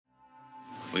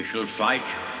We shall fight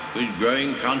with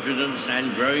growing confidence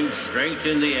and growing strength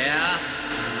in the air.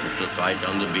 We shall fight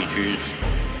on the beaches.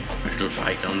 We shall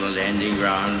fight on the landing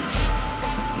grounds.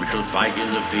 We shall fight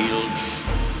in the fields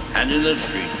and in the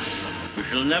streets. We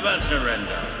shall never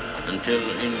surrender until,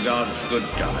 in God's good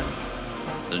time,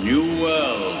 the new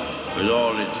world, with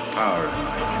all its power and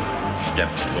might,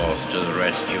 steps forth to the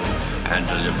rescue and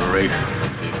the liberation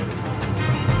of people.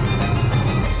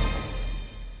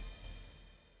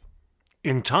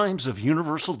 In times of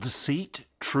universal deceit,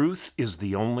 truth is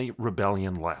the only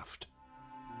rebellion left.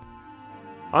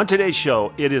 On today's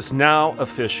show, it is now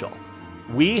official.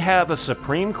 We have a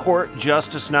Supreme Court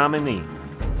Justice nominee,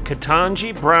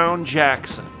 Ketanji Brown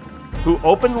Jackson, who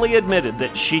openly admitted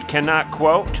that she cannot,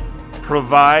 quote,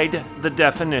 provide the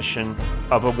definition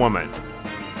of a woman.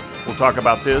 We'll talk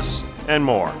about this and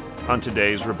more on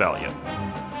today's Rebellion.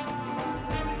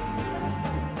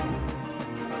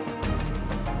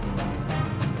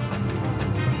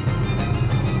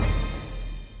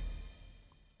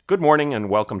 Good morning and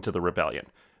welcome to the Rebellion.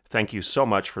 Thank you so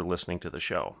much for listening to the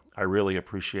show. I really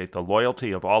appreciate the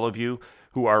loyalty of all of you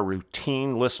who are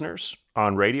routine listeners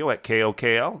on radio at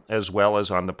KOKL, as well as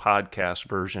on the podcast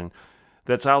version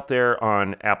that's out there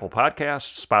on Apple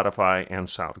Podcasts, Spotify, and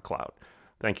SoundCloud.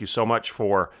 Thank you so much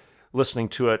for listening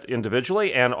to it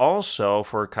individually and also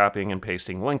for copying and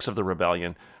pasting links of the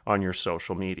Rebellion on your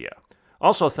social media.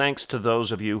 Also, thanks to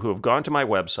those of you who have gone to my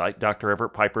website,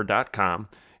 drevertpiper.com,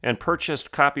 and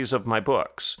purchased copies of my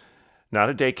books,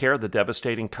 Not a Daycare, The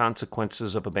Devastating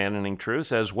Consequences of Abandoning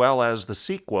Truth, as well as the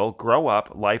sequel, Grow Up,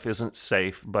 Life Isn't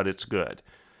Safe, But It's Good.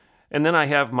 And then I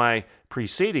have my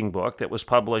preceding book that was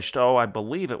published, I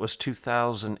believe it was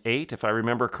 2008, if I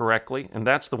remember correctly, and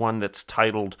that's the one that's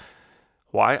titled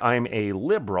Why I'm a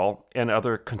Liberal and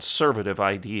Other Conservative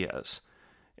Ideas.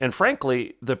 And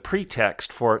frankly, the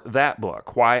pretext for that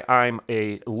book, Why I'm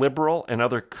a Liberal and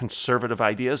Other Conservative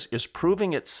Ideas, is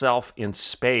proving itself in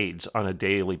spades on a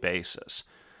daily basis.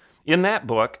 In that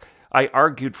book, I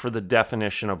argued for the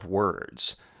definition of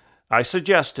words. I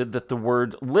suggested that the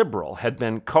word liberal had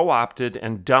been co-opted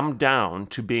and dumbed down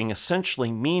to being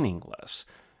essentially meaningless,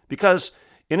 because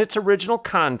in its original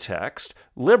context,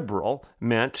 liberal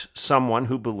meant someone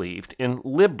who believed in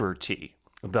liberty,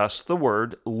 thus the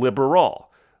word liberal.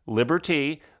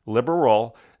 Liberty,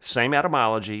 liberal, same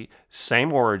etymology,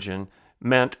 same origin,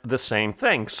 meant the same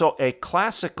thing. So a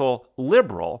classical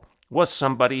liberal was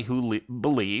somebody who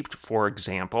believed, for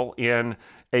example, in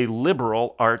a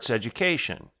liberal arts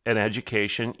education, an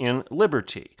education in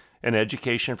liberty, an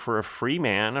education for a free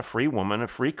man, a free woman, a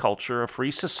free culture, a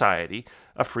free society,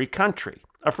 a free country,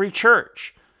 a free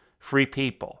church, free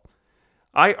people.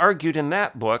 I argued in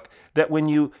that book that when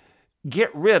you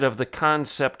get rid of the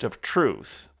concept of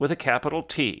truth with a capital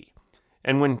T,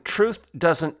 and when truth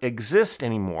doesn't exist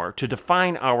anymore to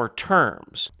define our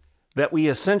terms, that we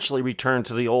essentially return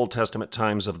to the Old Testament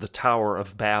times of the Tower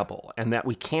of Babel, and that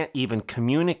we can't even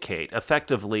communicate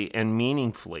effectively and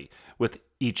meaningfully with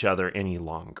each other any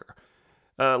longer.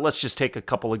 Let's just take a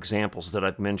couple examples that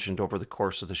I've mentioned over the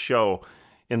course of the show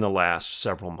in the last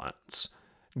several months.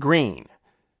 Green.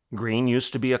 Green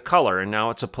used to be a color, and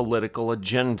now it's a political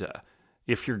agenda.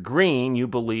 If you're green, you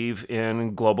believe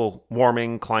in global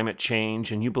warming, climate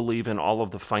change, and you believe in all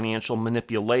of the financial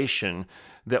manipulation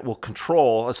that will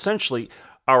control essentially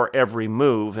our every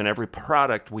move and every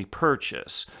product we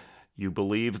purchase. You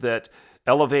believe that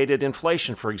elevated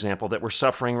inflation, for example, that we're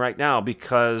suffering right now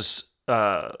because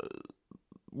we're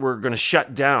going to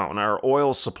shut down our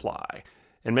oil supply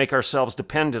and make ourselves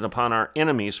dependent upon our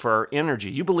enemies for our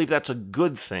energy. You believe that's a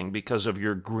good thing because of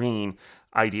your green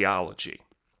ideology.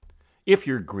 If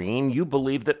you're green, you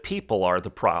believe that people are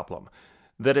the problem,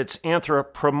 that it's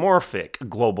anthropomorphic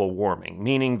global warming,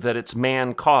 meaning that it's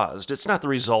man-caused. It's not the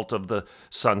result of the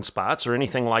sunspots or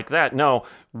anything like that. No,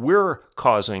 we're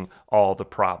causing all the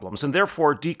problems, and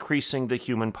therefore decreasing the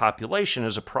human population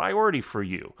is a priority for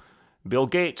you. Bill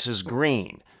Gates is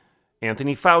green.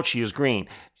 Anthony Fauci is green.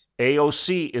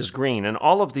 AOC is green. And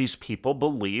all of these people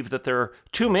believe that there are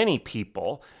too many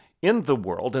people in the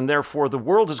world, and therefore the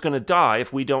world is going to die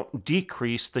if we don't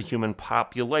decrease the human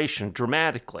population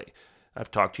dramatically. I've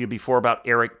talked to you before about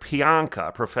Eric Pianka,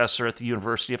 a professor at the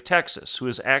University of Texas, who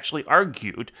has actually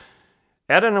argued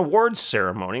at an awards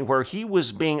ceremony where he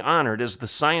was being honored as the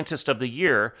Scientist of the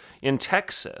Year in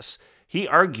Texas. He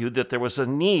argued that there was a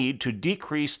need to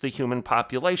decrease the human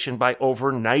population by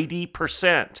over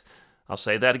 90%. I'll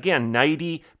say that again,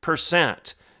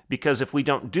 90%. Because if we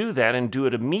don't do that and do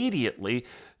it immediately,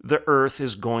 the earth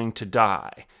is going to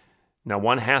die. Now,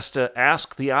 one has to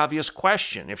ask the obvious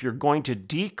question. If you're going to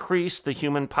decrease the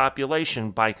human population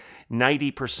by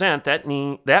 90%,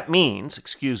 that means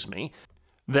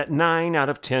that 9 out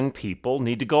of 10 people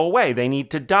need to go away. They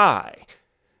need to die.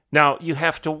 Now, you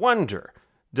have to wonder,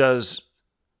 does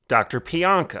Dr.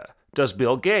 Pianka, does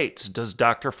Bill Gates, does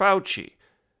Dr. Fauci,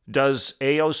 does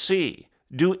AOC,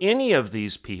 do any of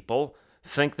these people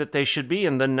think that they should be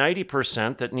in the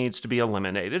 90% that needs to be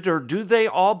eliminated, or do they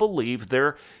all believe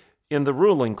they're in the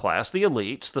ruling class, the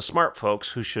elites, the smart folks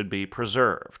who should be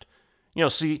preserved?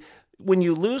 See, when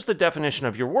you lose the definition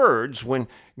of your words, when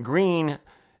green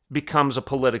becomes a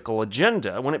political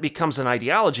agenda, when it becomes an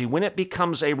ideology, when it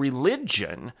becomes a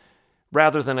religion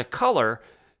rather than a color,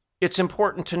 it's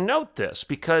important to note this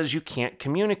because you can't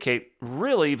communicate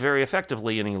really very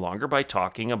effectively any longer by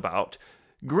talking about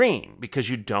green because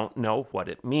you don't know what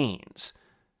it means.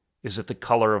 Is it the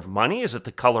color of money? Is it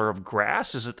the color of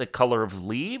grass? Is it the color of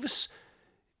leaves?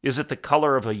 Is it the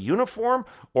color of a uniform?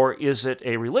 Or is it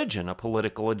a religion, a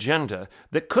political agenda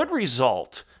that could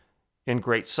result in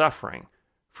great suffering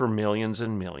for millions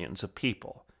and millions of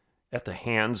people at the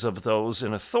hands of those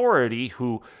in authority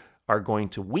who are going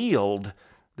to wield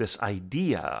this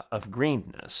idea of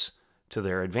greenness to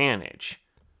their advantage?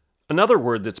 Another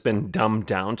word that's been dumbed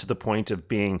down to the point of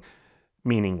being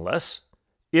meaningless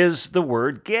is the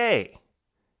word gay.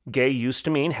 Gay used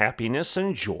to mean happiness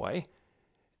and joy,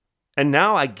 and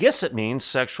now I guess it means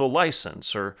sexual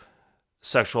license or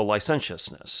sexual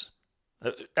licentiousness.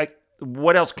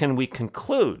 What else can we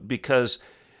conclude? Because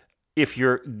if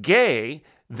you're gay,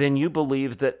 then you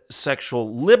believe that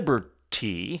sexual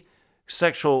liberty,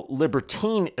 sexual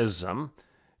libertinism,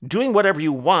 doing whatever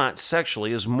you want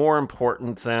sexually is more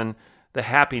important than the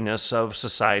happiness of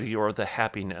society or the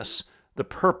happiness, the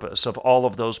purpose of all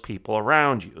of those people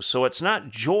around you. So it's not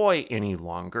joy any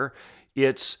longer,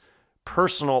 it's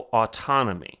personal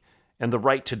autonomy and the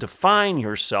right to define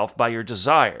yourself by your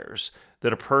desires,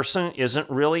 that a person isn't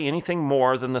really anything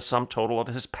more than the sum total of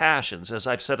his passions. As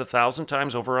I've said 1,000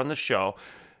 times over on the show,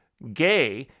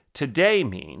 gay today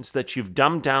means that you've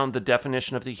dumbed down the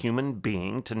definition of the human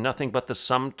being to nothing but the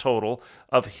sum total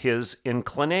of his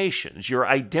inclinations. Your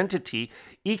identity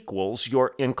equals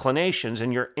your inclinations,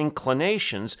 and your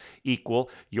inclinations equal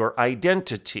your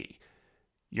identity.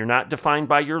 You're not defined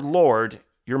by your Lord,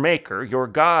 your Maker, your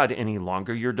God any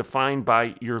longer. You're defined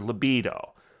by your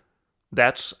libido.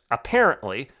 That's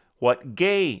apparently what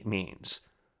gay means.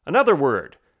 Another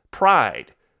word,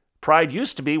 pride. Pride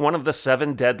used to be one of the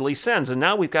 7 deadly sins, and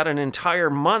now we've got an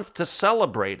entire month to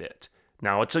celebrate it.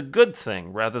 Now it's a good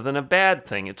thing rather than a bad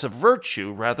thing. It's a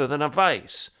virtue rather than a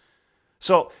vice.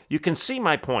 So you can see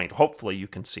my point. Hopefully you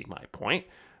can see my point.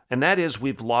 And that is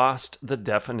we've lost the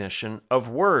definition of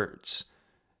words.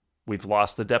 We've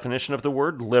lost the definition of the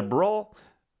word liberal,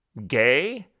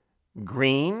 gay,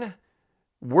 green.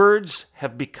 Words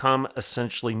have become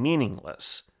essentially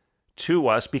meaningless to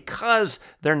us because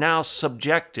they're now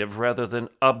subjective rather than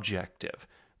objective.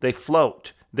 They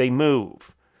float, they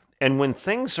move. And when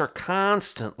things are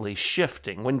constantly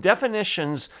shifting, when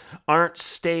definitions aren't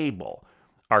stable,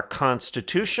 our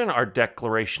Constitution, our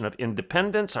Declaration of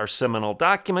Independence, our seminal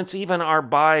documents, even our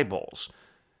Bibles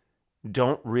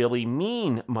don't really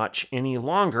mean much any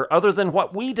longer other than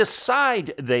what we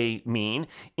decide they mean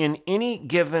in any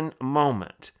given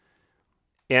moment.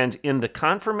 And in the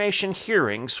confirmation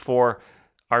hearings for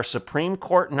our Supreme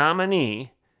Court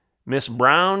nominee, Miss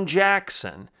Brown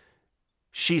Jackson,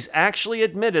 she's actually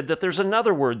admitted that there's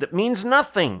another word that means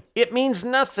nothing. It means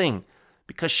nothing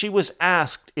because she was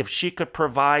asked if she could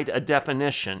provide a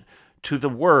definition to the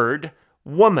word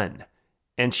woman.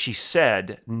 And she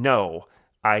said, no,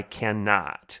 I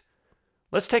cannot.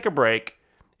 Let's take a break.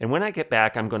 And when I get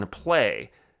back, I'm going to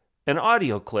play an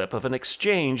audio clip of an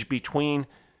exchange between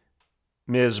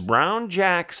Ms. Brown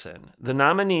Jackson, the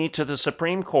nominee to the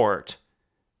Supreme Court,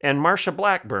 and Marsha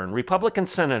Blackburn, Republican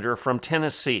senator from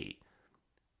Tennessee.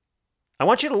 I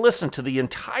want you to listen to the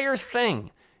entire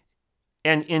thing.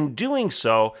 And in doing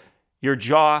so, your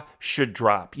jaw should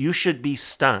drop. You should be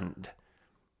stunned.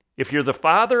 If you're the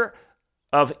father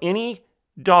of any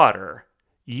daughter,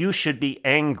 you should be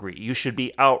angry. You should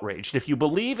be outraged. If you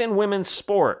believe in women's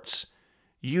sports,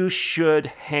 you should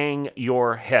hang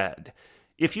your head.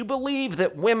 If you believe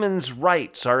that women's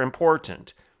rights are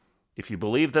important, if you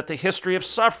believe that the history of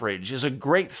suffrage is a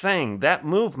great thing, that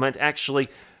movement actually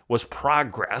was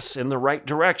progress in the right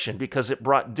direction because it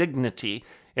brought dignity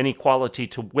and equality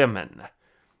to women.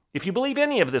 If you believe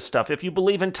any of this stuff, if you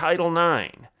believe in Title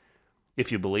IX,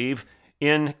 if you believe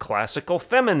in classical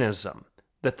feminism,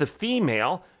 that the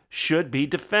female should be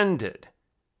defended,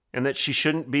 and that she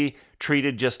shouldn't be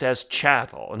treated just as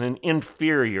chattel and an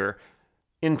inferior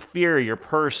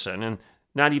person and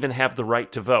not even have the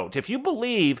right to vote. If you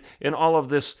believe in all of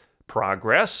this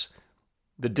progress,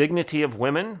 the dignity of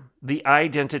women, the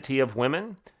identity of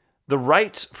women, the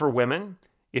rights for women,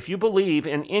 if you believe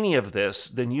in any of this,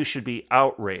 then you should be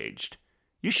outraged.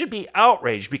 You should be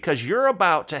outraged because you're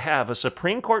about to have a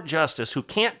Supreme Court justice who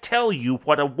can't tell you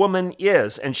what a woman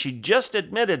is, and she just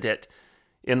admitted it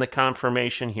in the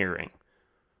confirmation hearing.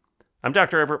 I'm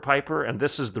Dr. Everett Piper, and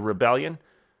this is The Rebellion.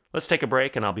 Let's take a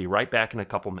break, and I'll be right back in a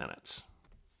couple minutes.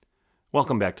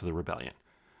 Welcome back to The Rebellion.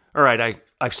 All right,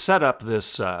 I've set up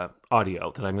this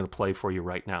audio that I'm going to play for you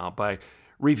right now by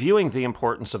reviewing the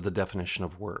importance of the definition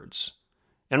of words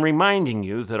and reminding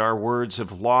you that our words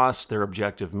have lost their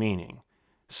objective meaning.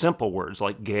 Simple words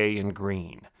like gay and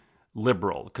green,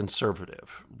 liberal,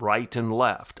 conservative, right and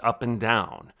left, up and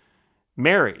down.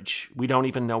 Marriage, we don't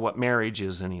even know what marriage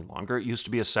is any longer. It used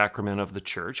to be a sacrament of the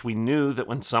church. We knew that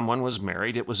when someone was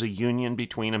married, it was a union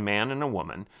between a man and a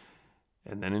woman.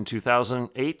 And then in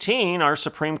 2018, our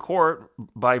Supreme Court,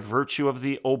 by virtue of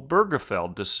the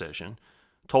Obergefell decision,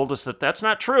 told us that that's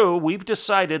not true. We've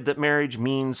decided that marriage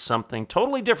means something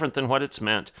totally different than what it's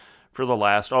meant for the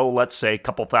last, let's say,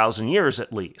 couple thousand years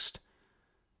at least.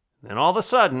 Then all of a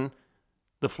sudden,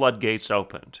 the floodgates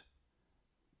opened.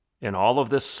 And all of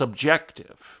this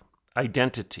subjective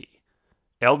identity,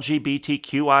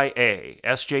 LGBTQIA,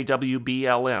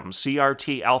 SJWBLM,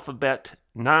 CRT alphabet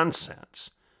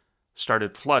nonsense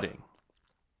started flooding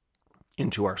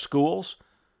into our schools,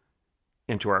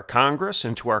 into our Congress,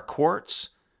 into our courts,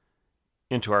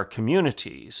 into our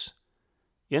communities,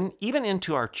 even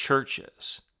into our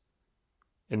churches.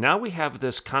 And now we have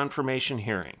this confirmation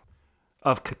hearing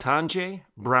of Ketanji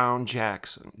Brown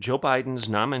Jackson, Joe Biden's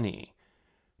nominee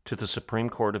to the Supreme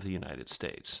Court of the United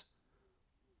States.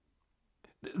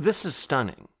 This is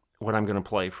stunning, what I'm going to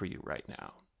play for you right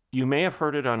now. You may have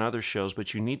heard it on other shows,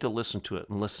 but you need to listen to it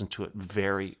and listen to it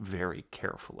very, very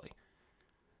carefully.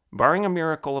 Barring a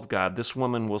miracle of God, this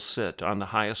woman will sit on the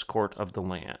highest court of the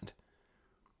land.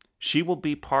 She will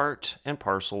be part and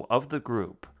parcel of the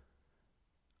group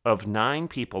of 9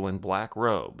 people in black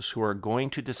robes who are going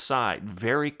to decide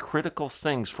very critical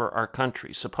things for our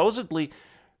country. Supposedly,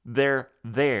 they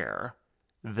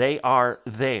are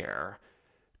there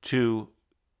to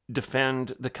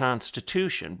defend the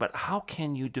Constitution. But how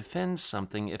can you defend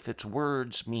something if its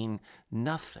words mean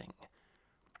nothing?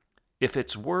 If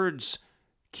its words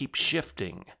keep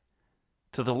shifting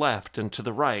to the left and to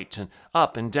the right and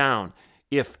up and down,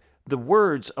 if the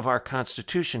words of our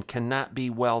Constitution cannot be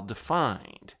well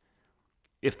defined,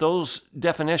 if those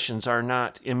definitions are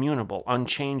not immutable,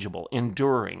 unchangeable,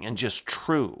 enduring, and just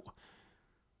true,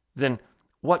 then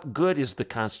what good is the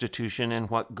Constitution and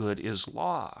what good is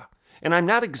law? And I'm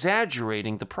not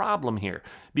exaggerating the problem here,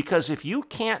 because if you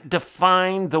can't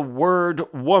define the word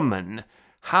woman,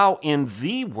 how in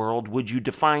the world would you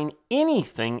define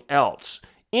anything else,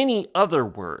 any other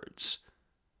words,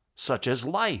 such as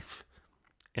life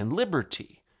and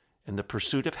liberty and the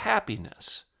pursuit of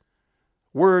happiness?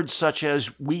 Words such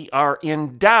as we are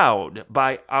endowed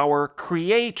by our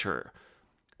Creator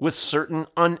with certain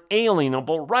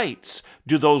unalienable rights.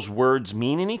 Do those words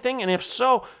mean anything? And if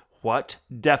so, what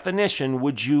definition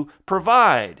would you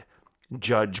provide,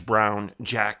 Judge Brown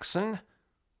Jackson?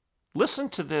 Listen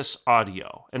to this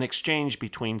audio, an exchange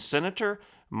between Senator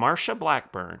Marsha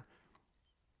Blackburn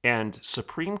and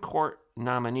Supreme Court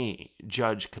nominee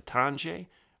Judge Ketanji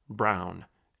Brown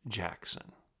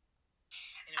Jackson.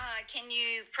 Can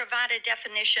you provide a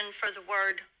definition for the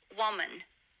word woman?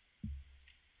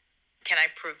 Can I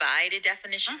provide a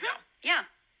definition? Mm-hmm. No, Yeah.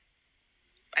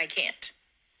 I can't.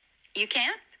 You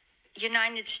can't?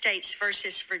 United States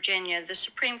versus Virginia. The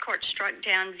Supreme Court struck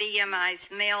down VMI's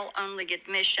male-only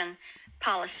admission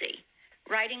policy.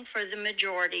 Writing for the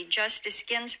majority, Justice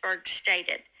Ginsburg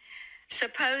stated,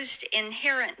 supposed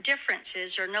inherent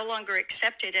differences are no longer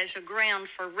accepted as a ground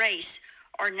for race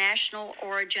or national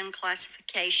origin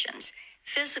classifications.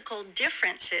 Physical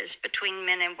differences between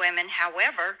men and women,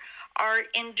 however, are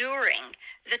enduring.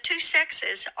 The two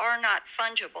sexes are not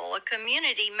fungible. A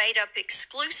community made up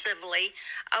exclusively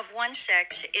of one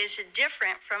sex is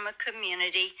different from a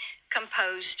community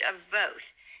composed of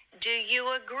both. Do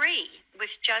you agree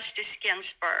with Justice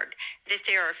Ginsburg that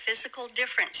there are physical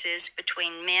differences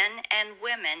between men and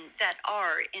women that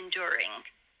are enduring?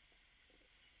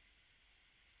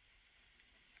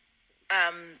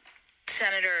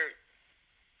 Senator,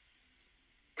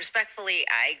 respectfully,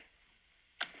 I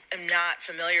am not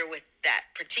familiar with that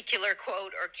particular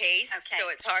quote or case, Okay. so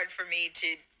it's hard for me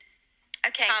to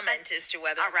Okay. comment as to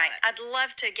whether All or right. not. I'd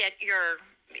love to get your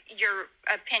your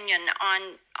opinion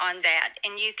on that,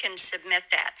 and you can submit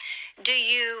that. Do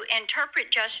you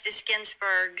interpret Justice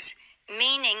Ginsburg's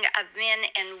meaning of men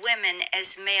and women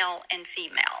as male and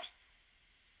female?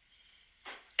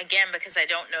 Again, because I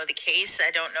don't know the case,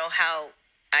 I don't know how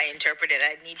I interpret it.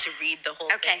 I need to read the whole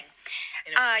thing. Okay.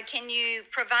 Can you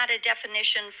provide a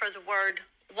definition for the word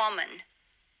woman?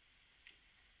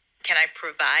 Can I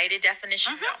provide a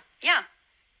definition? No, Yeah.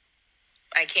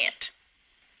 I can't.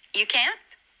 You can't?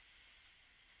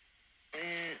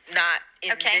 Not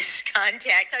in this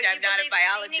context. So I'm not a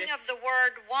biologist. The meaning of the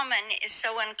word woman is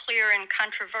so unclear and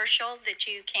controversial that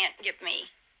you can't give me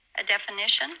a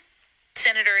definition?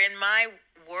 Senator, in my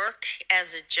work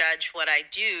as a judge, what I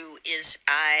do is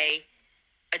I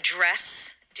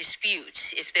address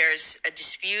disputes. If there's a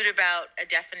dispute about a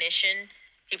definition,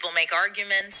 people make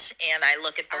arguments, and I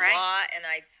look at the law and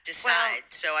I decide.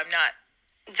 So I'm not.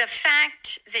 The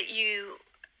fact that you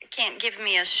can't give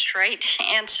me a straight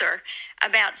answer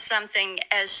about something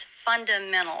as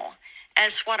fundamental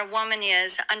as what a woman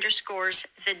is underscores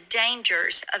the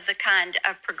dangers of the kind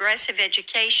of progressive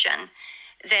education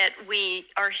that we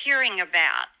are hearing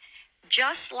about.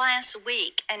 Just last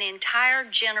week, an entire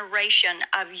generation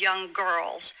of young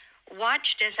girls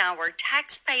watched as our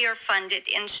taxpayer-funded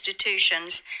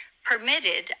institutions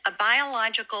permitted a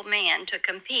biological man to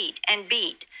compete and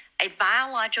beat a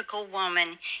biological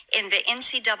woman in the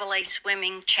NCAA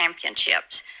swimming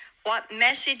championships. What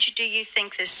message do you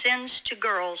think this sends to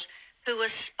girls who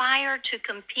aspire to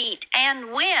compete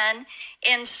and win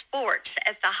in sports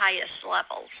at the highest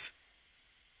levels?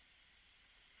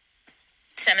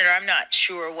 Senator, I'm not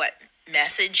sure what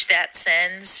message that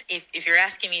sends. If you're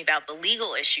asking me about the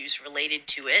legal issues related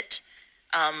to it,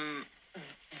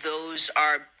 those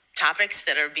are topics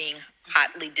that are being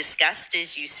hotly discussed,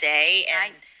 as you say,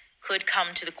 and could come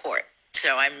to the court.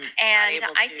 So I'm not able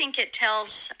to. I think it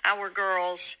tells our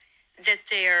girls that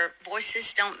their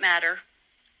voices don't matter.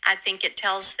 I think it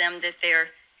tells them that they're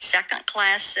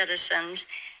second-class citizens,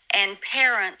 and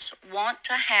parents want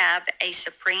to have a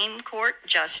Supreme Court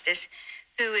justice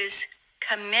who is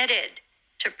committed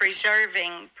to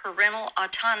preserving parental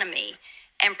autonomy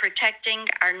and protecting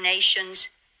our nation's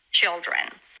children.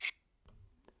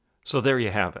 So there you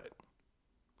have it.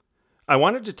 I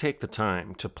wanted to take the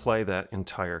time to play that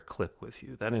entire clip with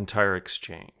you, that entire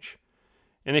exchange.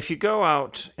 And if you go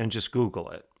out and just Google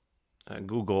it,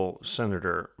 Google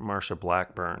Senator Marsha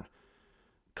Blackburn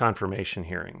confirmation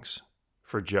hearings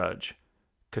for Judge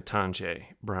Ketanji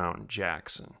Brown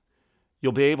Jackson,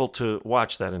 you'll be able to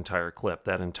watch that entire clip,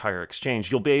 that entire exchange.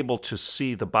 You'll be able to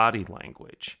see the body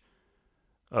language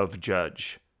of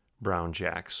Judge Brown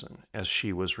Jackson as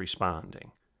she was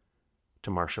responding to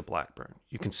Marsha Blackburn.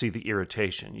 You can see the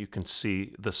irritation. You can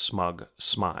see the smug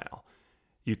smile.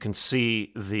 You can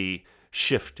see the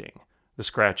shifting, the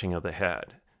scratching of the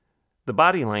head. The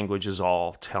body language is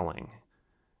all telling,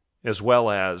 as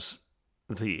well as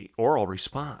the oral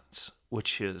response,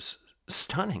 which is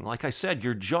stunning. Like I said,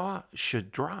 your jaw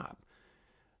should drop.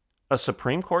 A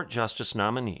Supreme Court Justice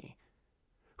nominee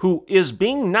who is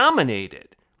being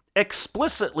nominated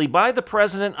explicitly by the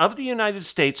President of the United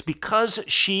States because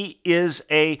she is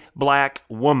a black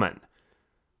woman.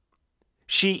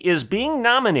 She is being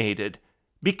nominated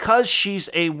because she's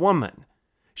a woman.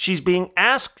 She's being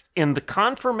asked in the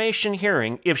confirmation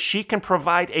hearing if she can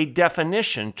provide a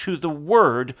definition to the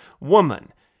word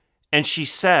woman. And she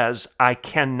says, I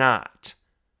cannot.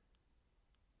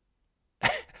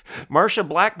 Marsha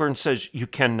Blackburn says, you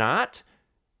cannot?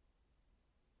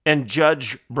 And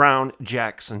Judge Brown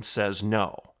Jackson says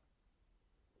no.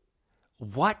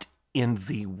 What in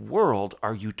the world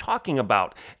are you talking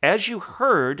about? As you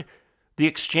heard, the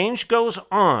exchange goes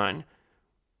on.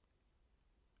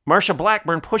 Marsha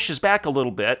Blackburn pushes back a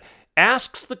little bit,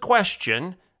 asks the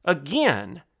question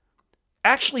again,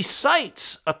 actually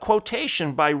cites a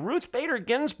quotation by Ruth Bader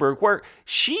Ginsburg where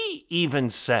she even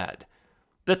said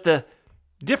that the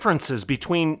differences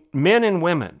between men and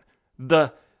women,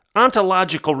 the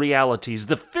ontological realities,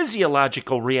 the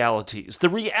physiological realities, the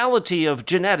reality of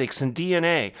genetics and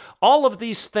DNA, all of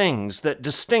these things that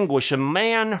distinguish a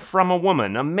man from a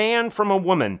woman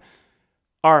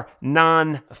are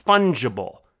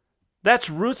non-fungible.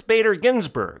 That's Ruth Bader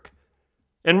Ginsburg.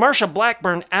 And Marsha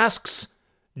Blackburn asks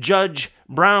Judge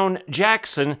Brown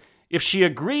Jackson if she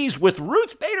agrees with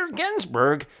Ruth Bader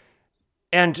Ginsburg,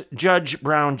 and Judge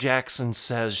Brown Jackson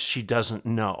says she doesn't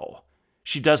know.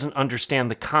 She doesn't understand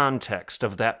the context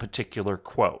of that particular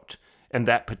quote and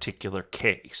that particular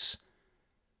case.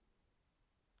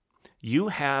 You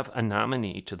have a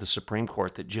nominee to the Supreme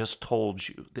Court that just told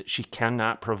you that she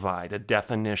cannot provide a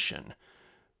definition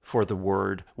for the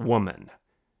word woman.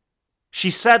 She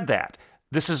said that.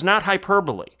 This is not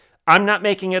hyperbole. I'm not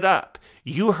making it up.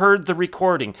 You heard the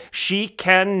recording. She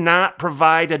cannot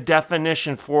provide a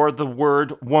definition for the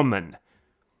word woman,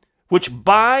 which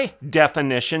by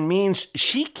definition means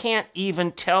she can't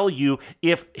even tell you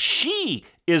if she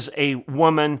is a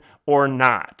woman or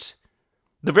not.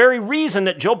 The very reason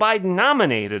that Joe Biden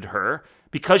nominated her,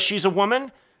 because she's a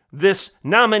woman, this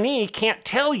nominee can't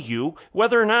tell you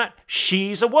whether or not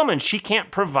she's a woman. She can't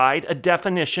provide a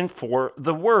definition for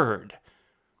the word.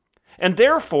 And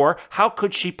therefore, how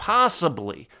could she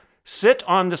possibly sit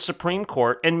on the Supreme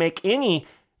Court and make any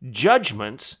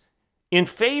judgments in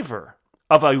favor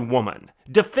of a woman,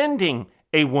 defending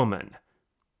a woman,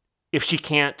 if she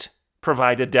can't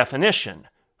provide a definition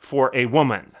for a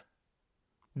woman?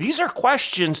 These are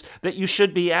questions that you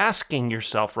should be asking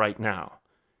yourself right now.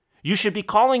 You should be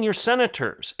calling your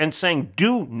senators and saying,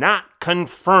 do not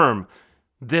confirm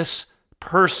this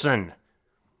person,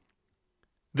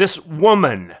 this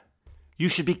woman. You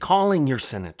should be calling your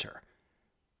senator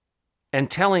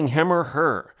and telling him or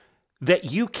her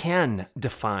that you can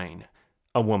define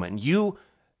a woman. You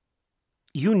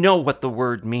know what the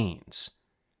word means.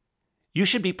 You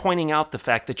should be pointing out the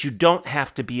fact that you don't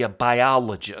have to be a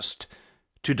biologist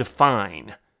to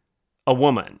define a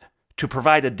woman, to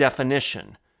provide a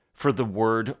definition for the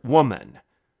word woman.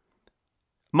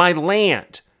 My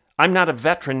land, I'm not a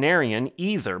veterinarian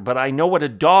either, but I know what a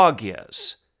dog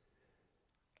is.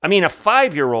 I mean, a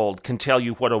 5-year-old can tell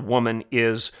you what a woman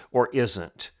is or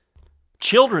isn't.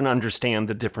 Children understand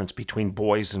the difference between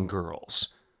boys and girls.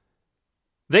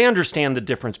 They understand the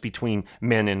difference between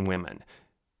men and women.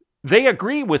 They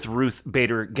agree with Ruth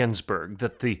Bader Ginsburg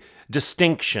that the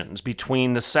distinctions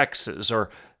between the sexes are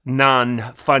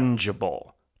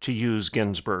non-fungible, to use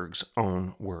Ginsburg's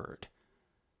own word.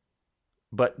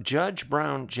 But Judge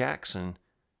Brown Jackson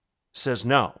says,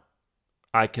 no,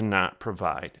 I cannot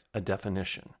provide a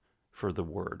definition for the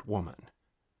word woman.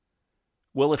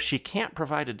 Well, if she can't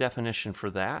provide a definition for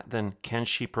that, then can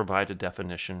she provide a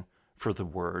definition for the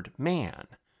word man?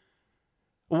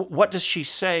 What does she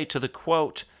say to the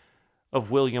quote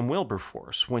of William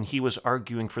Wilberforce when he was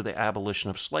arguing for the abolition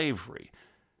of slavery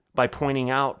by pointing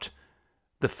out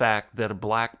the fact that a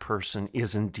black person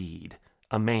is indeed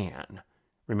a man?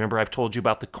 Remember, I've told you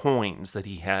about the coins that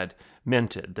he had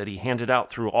minted, that he handed out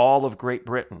through all of Great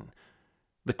Britain.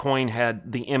 The coin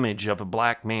had the image of a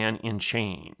black man in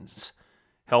chains,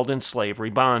 held in slavery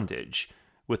bondage,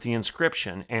 with the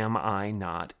inscription, "Am I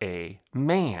not a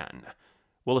man?"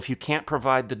 Well, if you can't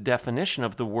provide the definition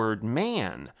of the word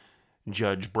man,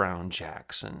 Judge Brown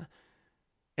Jackson,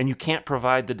 and you can't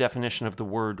provide the definition of the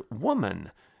word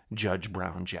woman, Judge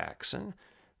Brown Jackson,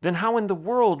 then how in the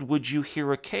world would you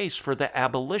hear a case for the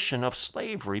abolition of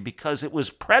slavery? Because it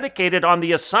was predicated on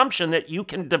the assumption that you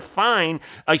can define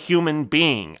a human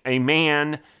being, a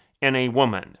man and a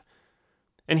woman.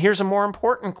 And here's a more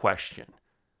important question.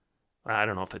 I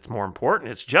don't know if it's more important.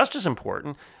 It's just as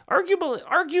important.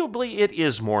 Arguably, it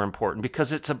is more important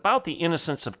because it's about the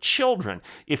innocence of children.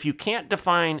 If you can't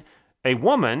define a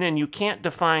woman and you can't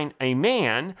define a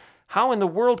man, how in the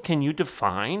world can you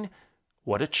define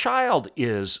what a child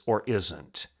is or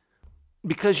isn't?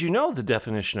 Because you know the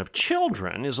definition of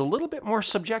children is a little bit more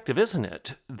subjective, isn't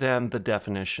it, than the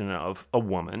definition of a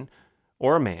woman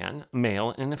or a man,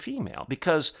 male and a female.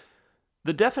 Because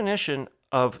the definition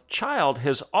of child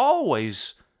has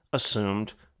always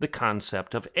assumed the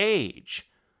concept of age.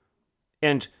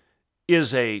 And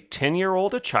is a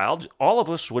 10-year-old a child? All of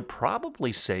us would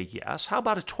probably say yes. How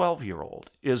about a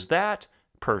 12-year-old? Is that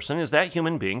person, is that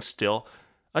human being still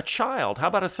a child? How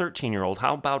about a 13-year-old?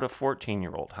 How about a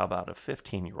 14-year-old? How about a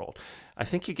 15-year-old? I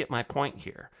think you get my point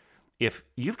here. If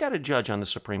you've got a judge on the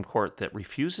Supreme Court that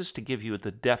refuses to give you the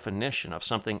definition of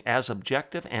something as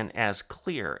objective and as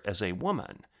clear as a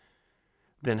woman,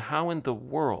 then how in the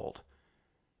world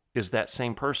is that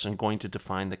same person going to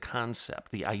define the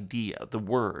concept, the idea, the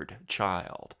word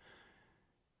child?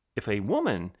 If a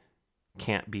woman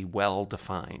can't be well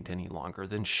defined any longer,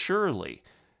 then surely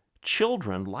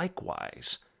children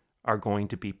likewise are going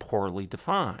to be poorly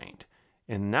defined.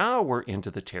 And now we're into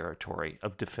the territory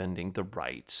of defending the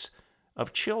rights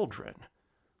of children.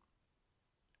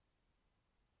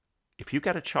 If you've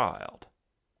got a child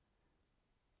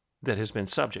that has been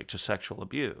subject to sexual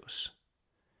abuse,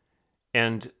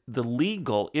 and the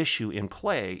legal issue in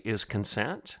play is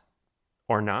consent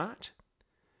or not,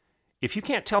 if you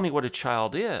can't tell me what a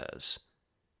child is,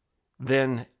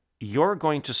 then you're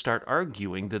going to start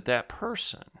arguing that that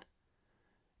person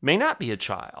may not be a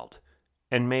child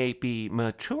and may be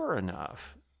mature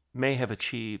enough, may have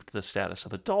achieved the status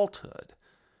of adulthood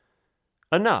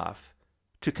enough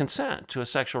to consent to a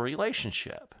sexual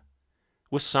relationship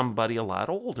with somebody a lot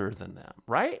older than them,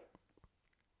 right?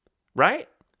 Right?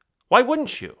 Why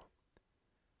wouldn't you?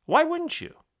 Why wouldn't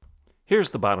you? Here's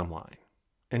the bottom line,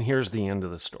 and here's the end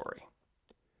of the story.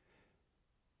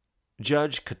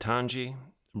 Judge Ketanji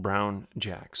Brown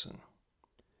Jackson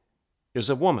is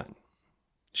a woman.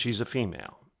 She's a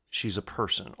female. She's a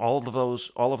person. All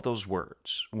of those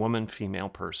words, woman, female,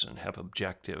 person, have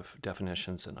objective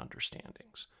definitions and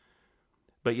understandings.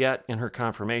 But yet, in her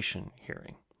confirmation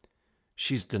hearing,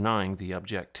 she's denying the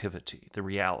objectivity, the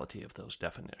reality of those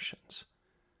definitions.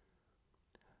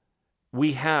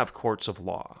 We have courts of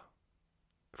law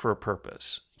for a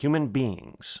purpose. Human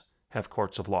beings have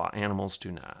courts of law. Animals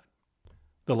do not.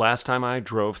 The last time I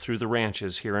drove through the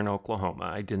ranches here in Oklahoma,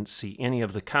 I didn't see any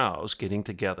of the cows getting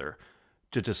together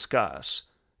to discuss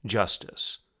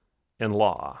justice and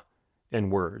law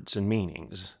and words and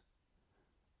meanings.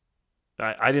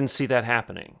 I didn't see that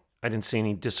happening. I didn't see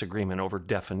any disagreement over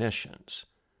definitions.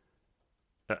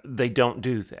 They don't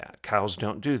do that. Cows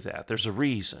don't do that. There's a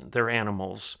reason. They're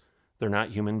animals. They're not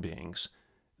human beings.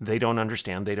 They don't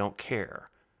understand. They don't care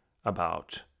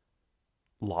about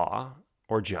law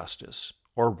or justice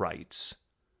or rights.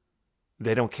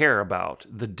 They don't care about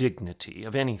the dignity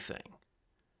of anything.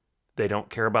 They don't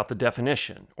care about the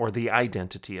definition or the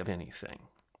identity of anything.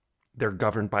 They're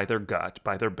governed by their gut,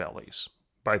 by their bellies,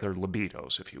 by their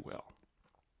libidos, if you will.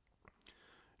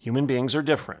 Human beings are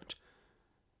different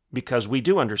because we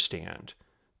do understand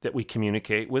that we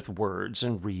communicate with words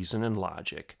and reason and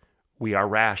logic. We are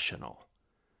rational.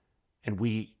 And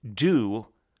we do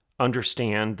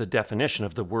understand the definition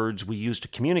of the words we use to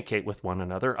communicate with one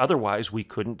another. Otherwise, we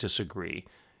couldn't disagree.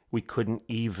 We couldn't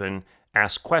even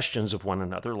ask questions of one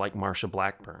another, like Marsha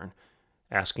Blackburn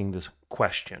asking the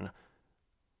question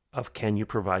of, can you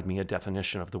provide me a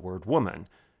definition of the word woman,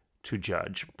 to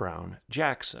Judge Brown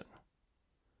Jackson?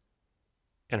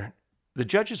 And the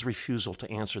judge's refusal to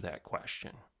answer that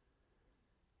question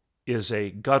is a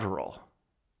guttural.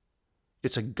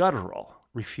 It's a guttural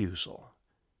refusal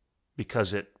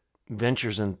because it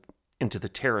ventures into the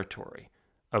territory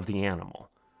of the animal.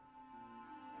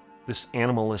 This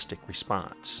animalistic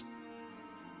response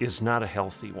is not a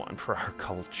healthy one for our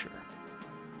culture,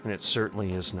 and it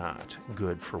certainly is not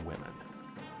good for women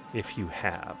if you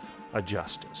have a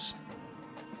justice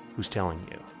who's telling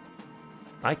you,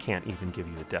 I can't even give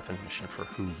you a definition for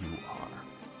who you are.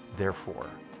 Therefore,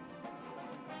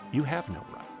 you have no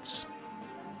rights.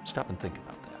 Stop and think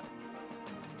about that.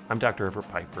 I'm Dr. Everett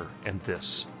Piper, and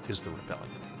this is The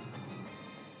Rebellion.